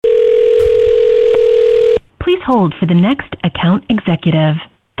Please hold for the next account executive.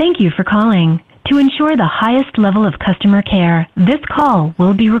 Thank you for calling. To ensure the highest level of customer care, this call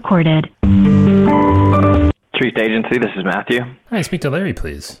will be recorded. Trist Agency, this is Matthew. Hi, speak to Larry,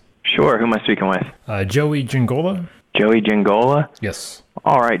 please. Sure, who am I speaking with? Joey Gingola? Joey Gingola? Yes.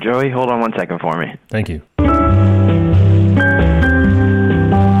 All right, Joey, hold on 1 second for me. Thank you.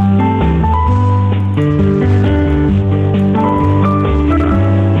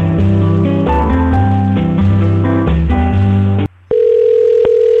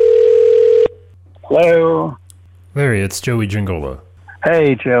 Hello. Larry, it's Joey Gingola.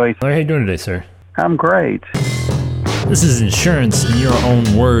 Hey, Joey. Larry, how you doing today, sir? I'm great. This is insurance in your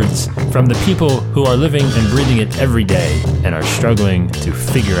own words from the people who are living and breathing it every day and are struggling to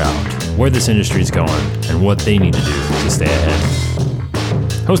figure out where this industry is going and what they need to do to stay ahead.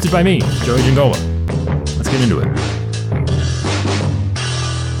 Hosted by me, Joey Gingola. Let's get into it.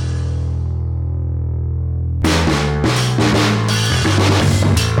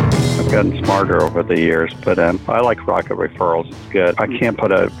 Gotten smarter over the years, but I like Rocket Referrals. It's good. I can't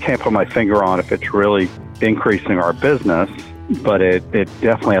put my finger on if it's really increasing our business, but it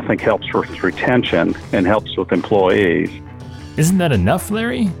definitely, I think, helps with retention and helps with employees. Isn't that enough,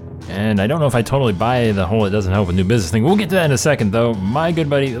 Larry? And I don't know if I totally buy the whole it doesn't help with new business thing. We'll get to that in a second, though. My good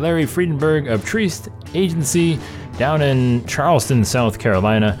buddy Larry Friedenberg of Trist Agency down in Charleston, South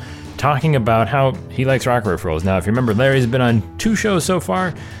Carolina, talking about how he likes Rocket Referrals. Now, if you remember, Larry's been on 2 shows so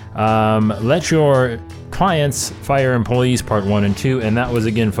far. Let Your Clients Fire Employees Part 1 and 2, and that was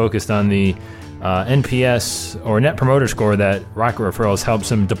again focused on the NPS or Net Promoter Score that Rocket Referrals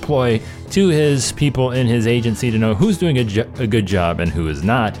helps him deploy to his people in his agency to know who's doing a good job and who is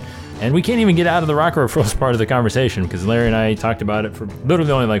not. And we can't even get out of the Rocket Referrals part of the conversation because Larry and I talked about it for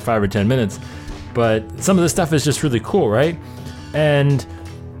literally only like 5 or 10 minutes, but some of this stuff is just really cool, right? And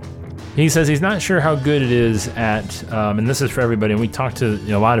he says he's not sure how good it is at, and this is for everybody, and we talked to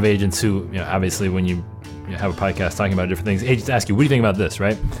a lot of agents who, obviously when you have a podcast talking about different things, agents ask you, what do you think about this,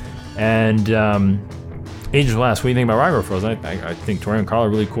 right? And agents will ask, what do you think about Rocket Referrals? I think Tori and Carl are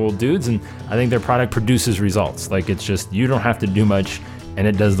really cool dudes, and I think their product produces results. Like, it's just, you don't have to do much, and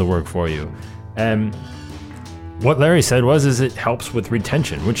it does the work for you. And what Larry said is it helps with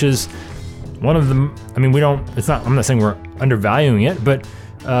retention, which is one of the, I'm not saying we're undervaluing it, but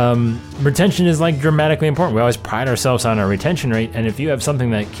retention is like dramatically important. We always pride ourselves on our retention rate, and if you have something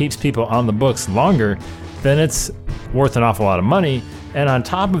that keeps people on the books longer, then it's worth an awful lot of money. And on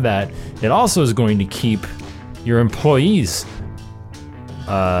top of that, it also is going to keep your employees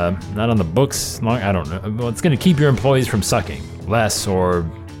not on the books long. I don't know. Well, it's going to keep your employees from sucking less or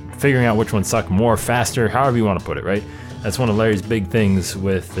figuring out which ones suck more, faster, however you want to put it, right? That's one of Larry's big things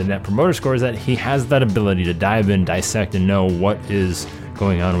with the Net Promoter Score, is that he has that ability to dive in, dissect, and know what is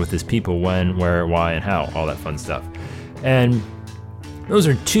going on with his people, when, where, why, and how, all that fun stuff. And those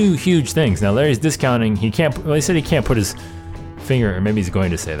are 2 huge things. Now, Larry's discounting. He said he can't put his finger, or maybe he's going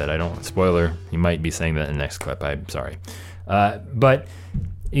to say that. I don't, spoiler, he might be saying that in the next clip. I'm sorry. But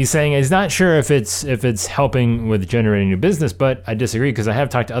he's saying he's not sure if it's helping with generating new business, but I disagree, because I have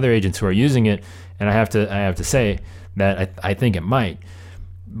talked to other agents who are using it, and I have to say that I think it might.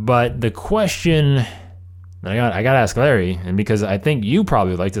 But the question I got to ask Larry, and because I think you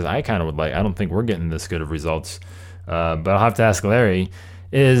probably like this, I kind of would like, I don't think we're getting this good of results, but I'll have to ask Larry,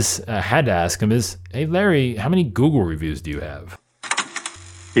 had to ask him, hey Larry, how many Google reviews do you have?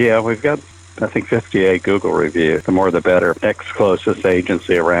 Yeah, we've got, I think, 58 Google reviews. The more the better. Next closest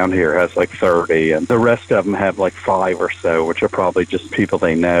agency around here has like 30, and the rest of them have like 5 or so, which are probably just people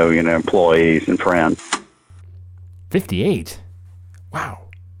they know, employees and friends. 58? Wow.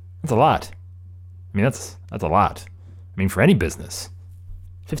 That's a lot. I mean, that's a lot. I mean, for any business.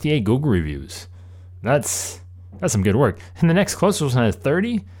 58 Google reviews. That's some good work. And the next closest one has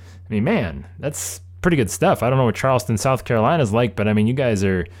 30? I mean, man, that's pretty good stuff. I don't know what Charleston, South Carolina is like, but I mean, you guys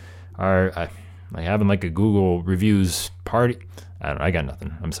are like having like a Google reviews party. I don't know. I got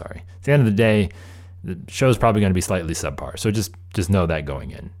nothing. I'm sorry. At the end of the day, the show's probably going to be slightly subpar. So just know that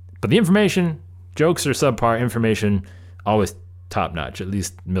going in. But the information, jokes are subpar. Information, always top notch, at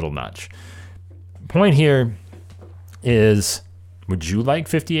least middle notch. Point here is, would you like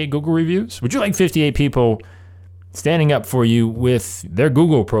 58 Google reviews? Would you like 58 people standing up for you with their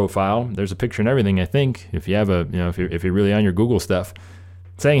Google profile? There's a picture and everything, I think, if you have if you're really on your Google stuff,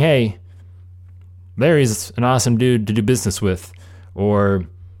 saying, hey, Larry's an awesome dude to do business with, or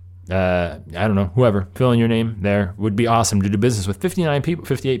I don't know, whoever, fill in your name there, would be awesome to do business with.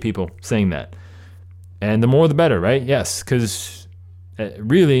 58 people saying that. And the more the better, right? Yes, because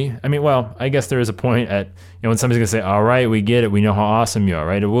really, I mean, well, I guess there is a point at, when somebody's going to say, all right, we get it. We know how awesome you are,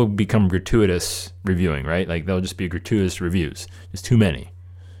 right? It will become gratuitous reviewing, right? Like they'll just be gratuitous reviews. There's too many.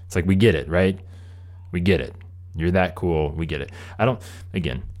 It's like, we get it, right? We get it. You're that cool. We get it.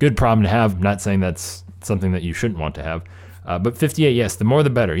 Again, good problem to have. I'm not saying that's something that you shouldn't want to have. But 58, yes, the more the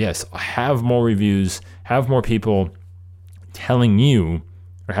better. Yes, have more reviews, have more people telling you,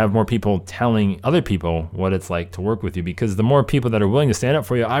 or have more people telling other people what it's like to work with you, because the more people that are willing to stand up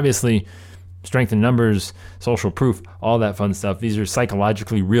for you, obviously, strength in numbers, social proof, all that fun stuff. These are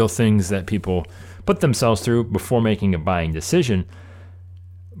psychologically real things that people put themselves through before making a buying decision.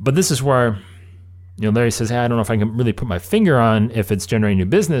 But this is where, Larry says, hey, I don't know if I can really put my finger on if it's generating new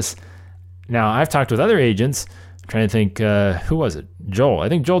business. Now, I've talked with other agents. I'm trying to think, who was it? Joel. I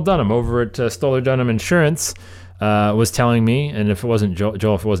think Joel Dunham over at Stoller Dunham Insurance was telling me, and if it wasn't Joel,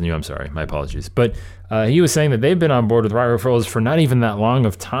 if it wasn't you, I'm sorry, my apologies. But he was saying that they've been on board with Rocket Referrals for not even that long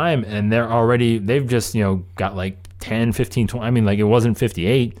of time, and they've just, got like 10, 15, 20, I mean, like it wasn't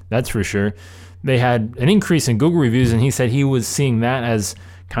 58, that's for sure. They had an increase in Google reviews, and he said he was seeing that as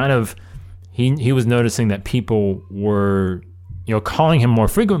kind of, he was noticing that people were, calling him more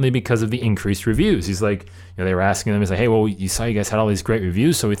frequently because of the increased reviews. He's like, they were asking them, he's like, hey, well, you saw you guys had all these great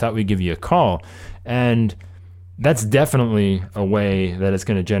reviews, so we thought we'd give you a call. And that's definitely a way that it's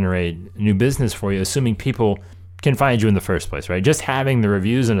going to generate new business for you, assuming people can find you in the first place, right? Just having the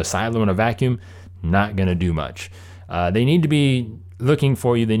reviews in a silo, in a vacuum, not going to do much. They need to be looking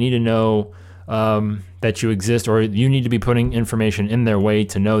for you. They need to know that you exist, or you need to be putting information in their way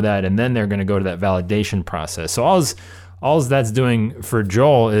to know that, and then they're going to go to that validation process. So all that's doing for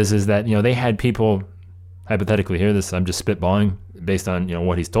Joel is that, they had people, hypothetically here, I'm just spitballing based on,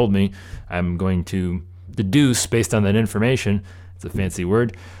 what he's told me. I'm going to deduce based on that information, it's a fancy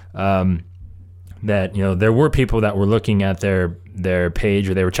word, that, there were people that were looking at their page,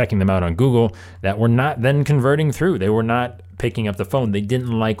 or they were checking them out on Google, that were not then converting through. They were not picking up the phone. They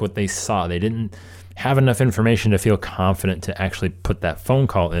didn't like what they saw. They didn't have enough information to feel confident to actually put that phone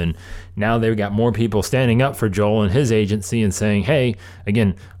call in. Now they've got more people standing up for Joel and his agency and saying, hey,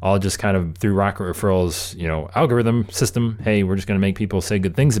 again, all just kind of through Rocket Referrals, algorithm system, hey, we're just going to make people say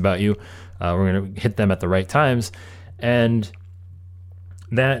good things about you. We're going to hit them at the right times. And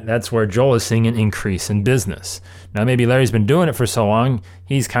that's where Joel is seeing an increase in business. Now, maybe Larry's been doing it for so long,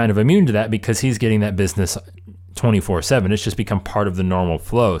 he's kind of immune to that because he's getting that business 24/7. It's just become part of the normal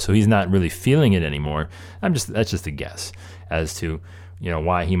flow. So he's not really feeling it anymore. That's just a guess as to,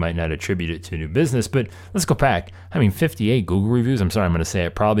 why he might not attribute it to new business. But let's go back. 58 Google reviews. I'm sorry, I'm going to say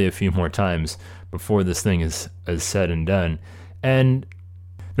it probably a few more times before this thing is said and done. And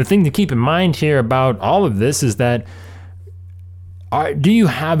the thing to keep in mind here about all of this is that, do you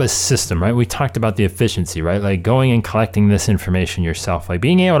have a system, right? We talked about the efficiency, right? Like going and collecting this information yourself, like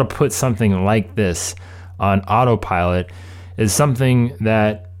being able to put something like this on autopilot is something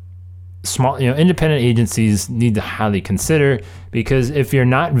that small, independent agencies need to highly consider, because if you're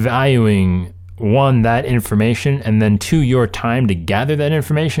not valuing, one, that information, and then two, your time to gather that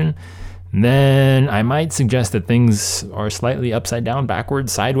information, then I might suggest that things are slightly upside down,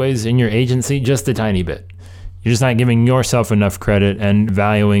 backwards, sideways in your agency, just a tiny bit. You're just not giving yourself enough credit and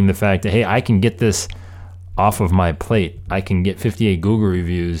valuing the fact that, hey, I can get this off of my plate. I can get 58 Google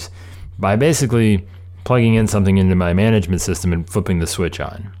reviews by basically plugging in something into my management system and flipping the switch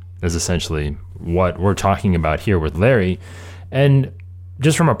on, is essentially what we're talking about here with Larry. And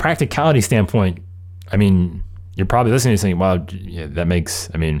just from a practicality standpoint, you're probably listening and saying, wow, yeah, that makes,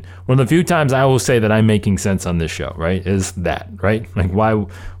 one of the few times I will say that I'm making sense on this show, right, is that, right? Like,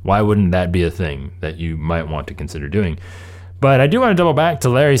 why wouldn't that be a thing that you might want to consider doing? But I do want to double back to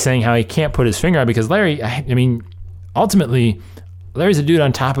Larry saying how he can't put his finger on, because Larry, ultimately, Larry's a dude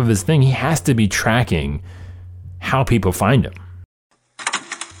on top of his thing. He has to be tracking how people find him.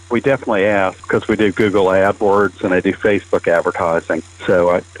 We definitely ask, because we do Google AdWords and I do Facebook advertising.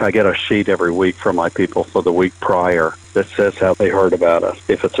 So I get a sheet every week from my people for the week prior that says how they heard about us,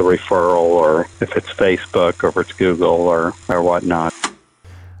 if it's a referral or if it's Facebook or if it's Google or whatnot.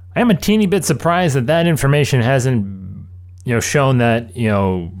 I am a teeny bit surprised that information hasn't, shown that,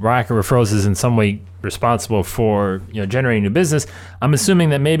 Rocket Referrals is in some way responsible for, generating new business. I'm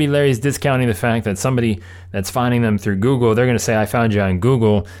assuming that maybe Larry's discounting the fact that somebody that's finding them through Google, they're going to say, I found you on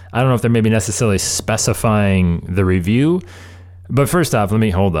Google. I don't know if they're maybe necessarily specifying the review. But first off,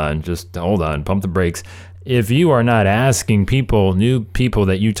 hold on, pump the brakes. If you are not asking new people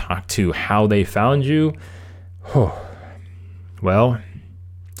that you talk to, how they found you, well,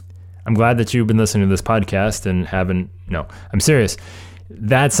 I'm glad that you've been listening to this podcast and I'm serious.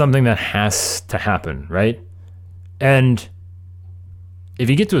 That's something that has to happen, right? And if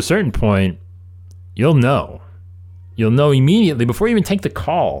you get to a certain point, you'll know. You'll know immediately before you even take the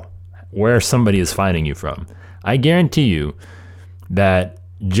call where somebody is finding you from. I guarantee you that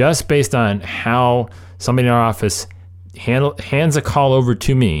just based on how somebody in our office hands a call over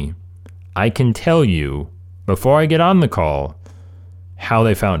to me, I can tell you before I get on the call how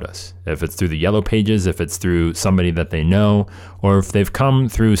they found us. If it's through the yellow pages, if it's through somebody that they know, or if they've come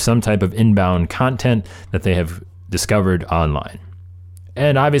through some type of inbound content that they have discovered online.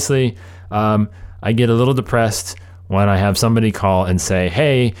 And obviously, I get a little depressed when I have somebody call and say,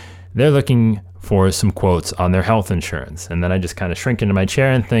 hey, they're looking for some quotes on their health insurance. And then I just kind of shrink into my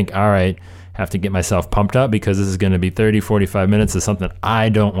chair and think, all right, have to get myself pumped up because this is going to be 30, 45 minutes of something I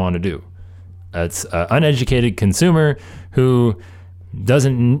don't want to do. It's an uneducated consumer who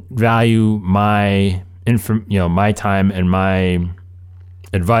doesn't value my my time and my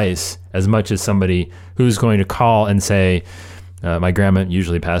advice as much as somebody who's going to call and say, my grandma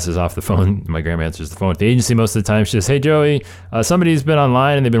usually passes off the phone. My grandma answers the phone at the agency most of the time. She says, hey, Joey, somebody's been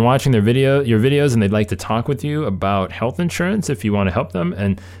online and they've been watching your videos and they'd like to talk with you about health insurance if you want to help them.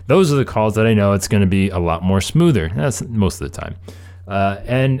 And those are the calls that I know it's going to be a lot more smoother. That's most of the time.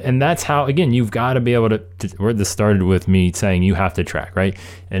 And that's how, again, you've got to be able to where this started with me saying you have to track, right?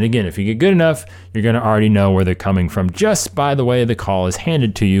 And again, if you get good enough, you're going to already know where they're coming from just by the way the call is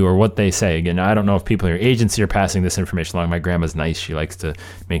handed to you or what they say. Again, I don't know if people in your agency are passing this information along. My grandma's nice. She likes to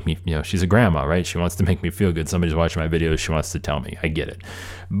make me, she's a grandma, right? She wants to make me feel good. Somebody's watching my videos. She wants to tell me. I get it.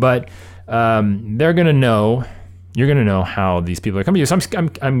 But they're going to know, you're going to know how these people are coming to you. So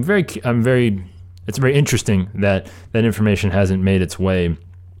I'm very it's very interesting that information hasn't made its way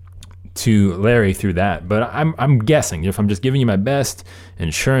to Larry through that. But I'm guessing, if I'm just giving you my best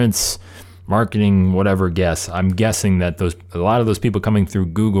insurance, marketing, whatever guess, I'm guessing that a lot of those people coming through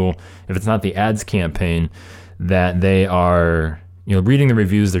Google, if it's not the ads campaign, that they are reading the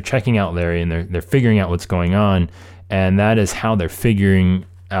reviews, they're checking out Larry, and they're figuring out what's going on, and that is how they're figuring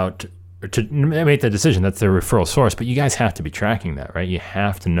out to make that decision. That's their referral source. But you guys have to be tracking that, right? You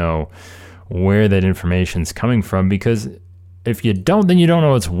have to know where that information's coming from, because if you don't, then you don't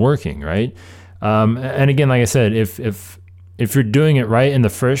know it's working, right? And again, like I said, if you're doing it right in the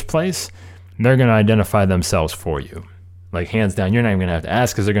first place, they're going to identify themselves for you. Like hands down, you're not even going to have to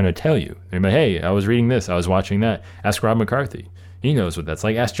ask because they're going to tell you. They're going to be, hey, I was reading this, I was watching that. Ask Rob McCarthy. He knows what that's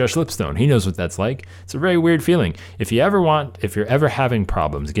like. Ask Josh Lipstone. He knows what that's like. It's a very weird feeling. If you're ever having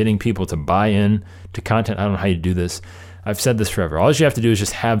problems getting people to buy in to content, I don't know how you do this. I've said this forever. All you have to do is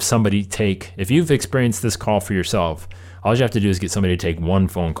just have somebody if you've experienced this call for yourself, all you have to do is get somebody to take one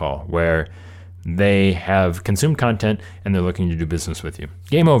phone call where they have consumed content and they're looking to do business with you.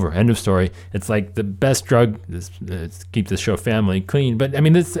 Game over. End of story. It's like the best drug is keep this show family clean. But I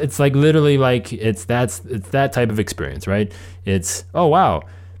mean, it's like literally like it's that type of experience, right? It's, oh, wow,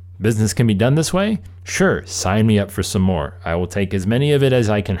 business can be done this way? Sure. Sign me up for some more. I will take as many of it as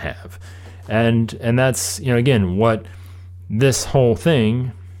I can have. And that's, again, what this whole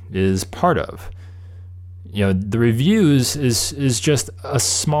thing is part of. The reviews is just a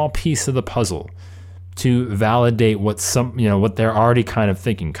small piece of the puzzle to validate what they're already kind of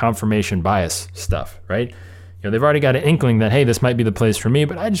thinking, confirmation bias stuff, right? They've already got an inkling that, hey, this might be the place for me,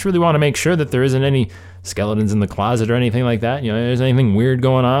 but I just really want to make sure that there isn't any skeletons in the closet or anything like that. There's anything weird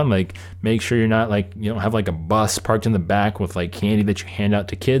going on. Like, make sure you're not you don't have like a bus parked in the back with like candy that you hand out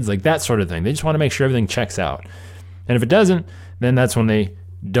to kids, like that sort of thing. They just want to make sure everything checks out. And if it doesn't, then that's when they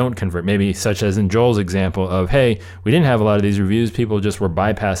don't convert. Maybe such as in Joel's example of, hey, we didn't have a lot of these reviews. People just were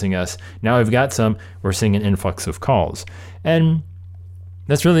bypassing us. Now we've got some. We're seeing an influx of calls. And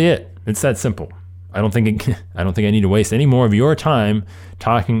that's really it. It's that simple. I don't think I need to waste any more of your time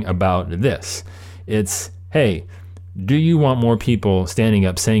talking about this. It's, hey, do you want more people standing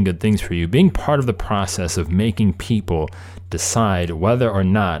up saying good things for you, being part of the process of making people decide whether or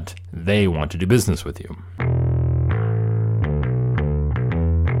not they want to do business with you?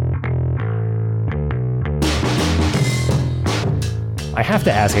 I have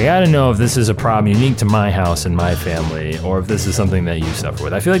to ask, I gotta know if this is a problem unique to my house and my family, or if this is something that you suffer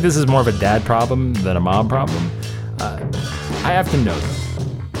with. I feel like this is more of a dad problem than a mom problem. I have to know,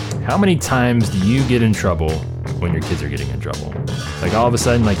 though, how many times do you get in trouble when your kids are getting in trouble? Like all of a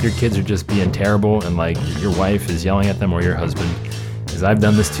sudden, like your kids are just being terrible and like your wife is yelling at them or your husband. Because I've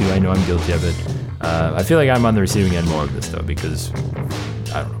done this too, I know I'm guilty of it. I feel like I'm on the receiving end more of this though, because,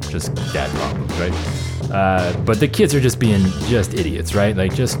 I don't know, just dad problems, right? But the kids are just being just idiots, right?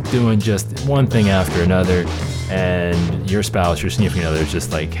 Like just doing just one thing after another, and your spouse, your significant other, is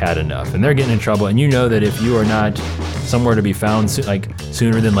just like had enough, and they're getting in trouble. And you know that if you are not somewhere to be found,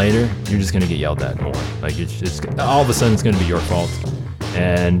 sooner than later, you're just gonna get yelled at more. Like it's all of a sudden it's gonna be your fault,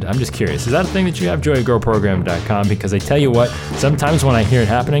 And I'm just curious, is that a thing that you have? joeygrowprogram.com, because I tell you what, sometimes when I hear it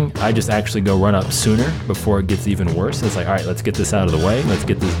happening, I just actually go run up sooner before it gets even worse. It's like, all right, let's get this out of the way, let's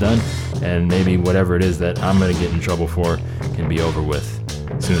get this done, and maybe whatever it is that I'm going to get in trouble for can be over with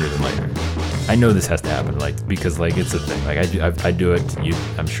sooner than later. I know this has to happen, because it's a thing. I do it.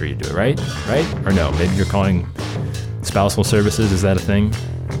 I'm sure you do it, right? Or no? Maybe you're calling spousal services. Is that a thing?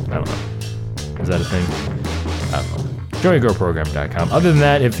 I don't know. Is that a thing? I don't know. joeygrowprogram.com. Other than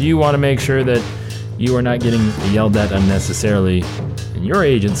that, if you want to make sure that you are not getting yelled at unnecessarily in your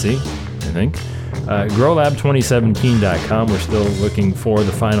agency, I think, growlab2017.com. We're still looking for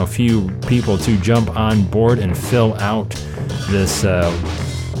the final few people to jump on board and fill out this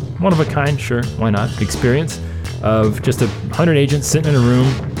one-of-a-kind, sure, why not, experience of just 100 agents sitting in a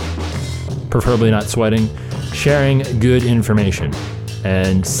room, preferably not sweating, sharing good information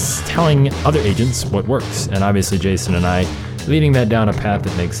and telling other agents what works. And obviously Jason and I leading that down a path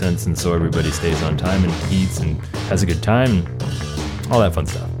that makes sense, and so everybody stays on time and eats and has a good time and all that fun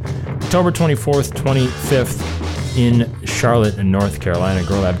stuff. October 24th, 25th in Charlotte, North Carolina.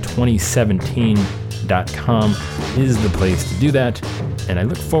 growlab2017.com is the place to do that, and I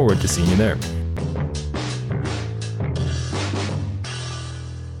look forward to seeing you there.